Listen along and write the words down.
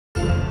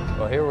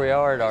Well, here we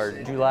are at our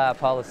July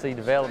policy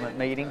development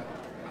meeting.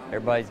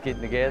 Everybody's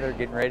getting together,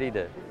 getting ready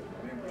to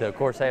of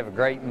course, have a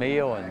great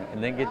meal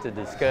and then get to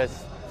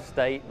discuss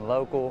state and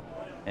local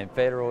and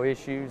federal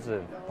issues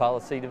of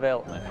policy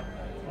development.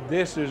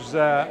 This is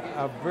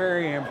a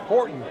very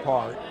important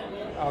part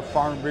of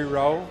Farm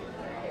Bureau.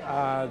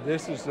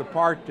 This is the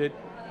part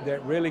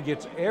that really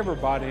gets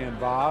everybody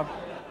involved.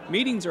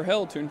 Meetings are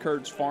held to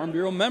encourage Farm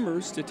Bureau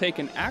members to take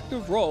an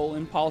active role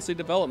in policy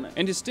development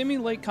and to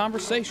stimulate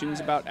conversations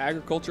about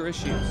agriculture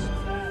issues.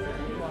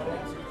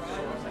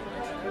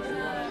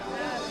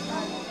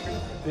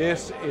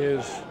 This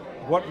is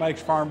what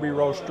makes Farm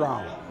Bureau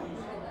strong,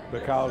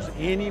 because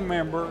any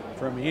member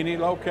from any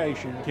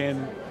location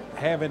can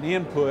have an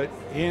input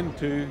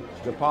into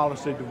the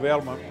policy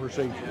development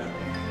procedure.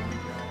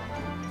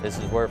 This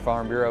is where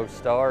Farm Bureau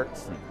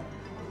starts.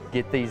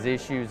 Get these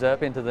issues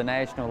up into the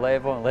national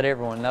level and let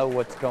everyone know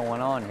what's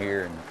going on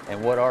here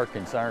and what our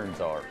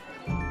concerns are.